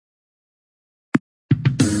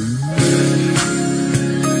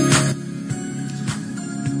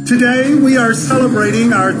Today we are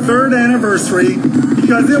celebrating our third anniversary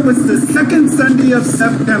because it was the second Sunday of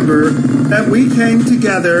September that we came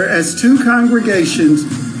together as two congregations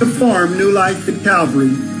to form New Life at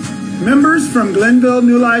Calvary. Members from Glenville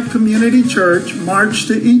New Life Community Church marched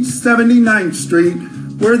to East 79th Street,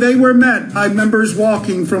 where they were met by members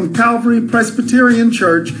walking from Calvary Presbyterian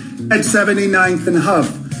Church at 79th and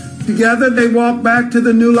Huff. Together they walked back to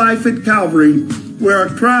the New Life at Calvary, where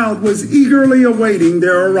a crowd was eagerly awaiting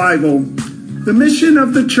their arrival. The mission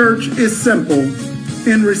of the church is simple.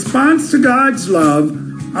 In response to God's love,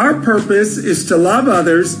 our purpose is to love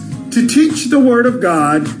others, to teach the Word of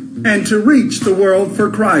God, and to reach the world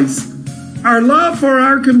for Christ. Our love for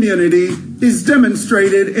our community is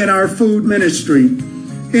demonstrated in our food ministry.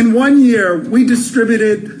 In 1 year, we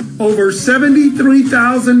distributed over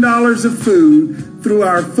 $73,000 of food through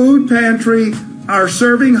our food pantry, our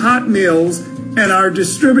serving hot meals, and our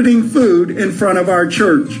distributing food in front of our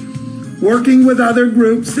church. Working with other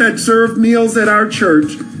groups that serve meals at our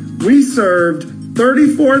church, we served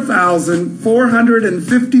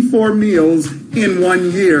 34,454 meals in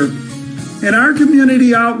 1 year. In our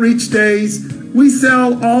community outreach days, we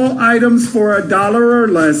sell all items for $1 or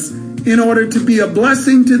less in order to be a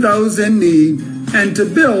blessing to those in need and to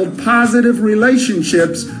build positive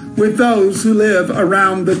relationships with those who live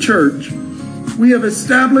around the church. We have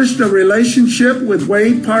established a relationship with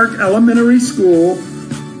Wade Park Elementary School,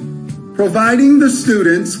 providing the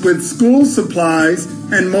students with school supplies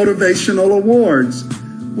and motivational awards.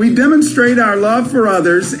 We demonstrate our love for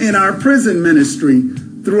others in our prison ministry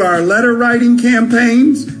through our letter writing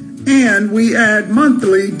campaigns, and we add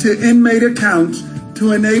monthly to inmate accounts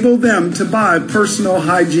to enable them to buy personal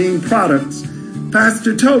hygiene products.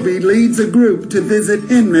 Pastor Toby leads a group to visit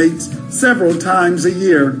inmates several times a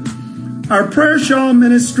year. Our prayer shawl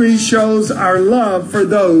ministry shows our love for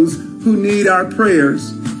those who need our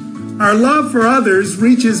prayers. Our love for others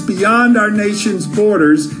reaches beyond our nation's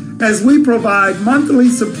borders as we provide monthly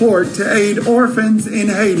support to aid orphans in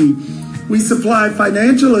Haiti. We supply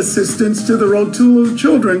financial assistance to the Rotulu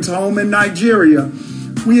Children's Home in Nigeria.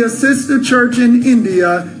 We assist a church in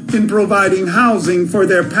India in providing housing for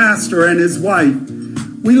their pastor and his wife.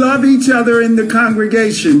 We love each other in the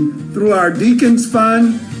congregation through our Deacons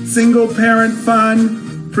Fund, Single Parent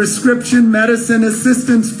Fund, Prescription Medicine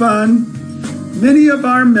Assistance Fund. Many of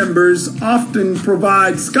our members often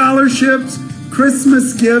provide scholarships,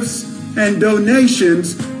 Christmas gifts, and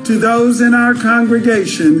donations to those in our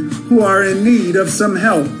congregation who are in need of some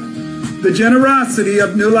help. The generosity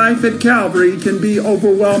of New Life at Calvary can be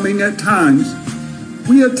overwhelming at times.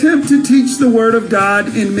 We attempt to teach the Word of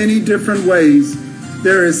God in many different ways.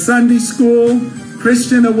 There is Sunday school,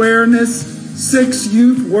 Christian awareness, 6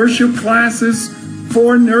 youth worship classes,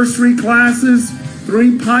 4 nursery classes,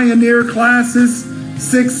 3 pioneer classes,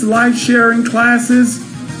 6 life-sharing classes,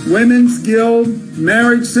 Women's Guild,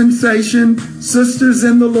 Marriage Sensation, Sisters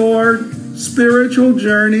in the Lord, Spiritual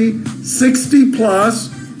Journey, 60 Plus,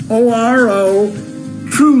 ORO,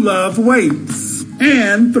 True Love Waits,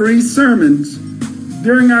 and 3 sermons.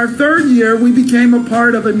 During our 3rd year, we became a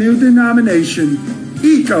part of a new denomination,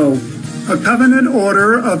 ECO, a covenant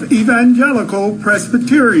order of Evangelical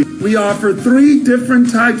Presbyterian. We offer 3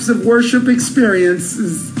 different types of worship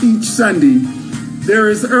experiences each Sunday. There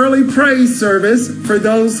is early praise service for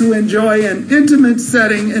those who enjoy an intimate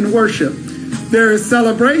setting in worship. There is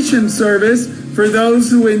celebration service for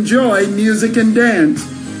those who enjoy music and dance.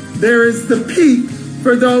 There is the peak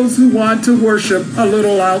for those who want to worship a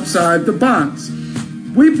little outside the box.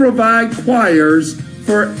 We provide choirs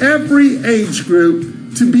for every age group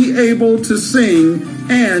to be able to sing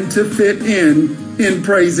and to fit in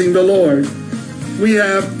praising the Lord. We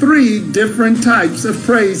have 3 different types of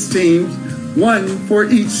praise teams, 1 for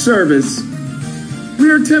each service.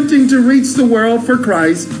 We are attempting to reach the world for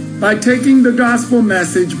Christ by taking the gospel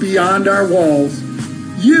message beyond our walls.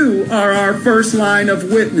 You are our first line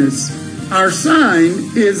of witness. Our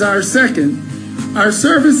sign is our second. Our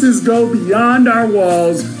services go beyond our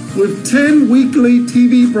walls with 10 weekly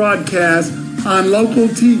TV broadcasts on local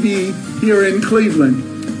TV here in Cleveland.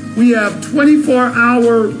 We have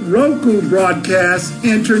 24-hour Roku broadcasts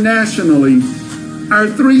internationally. Our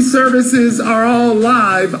 3 services are all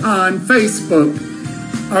live on Facebook.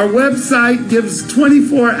 Our website gives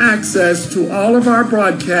 24 access to all of our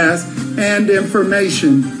broadcasts and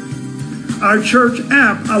information. Our church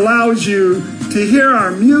app allows you to hear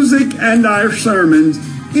our music and our sermons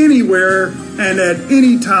anywhere and at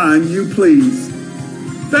any time you please.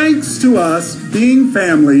 Thanks to us being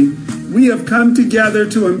family, we have come together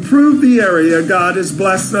to improve the area God has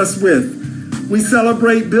blessed us with. We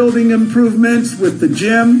celebrate building improvements with the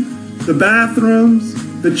gym, the bathrooms,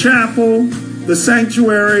 the chapel, the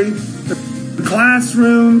sanctuary, the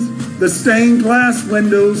classrooms, the stained glass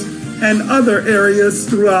windows, and other areas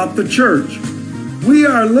throughout the church. We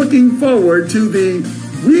are looking forward to the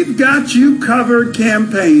We've Got You Covered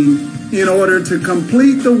campaign in order to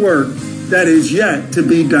complete the work that is yet to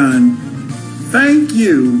be done. Thank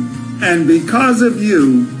you, and because of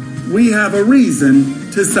you, we have a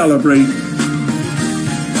reason to celebrate.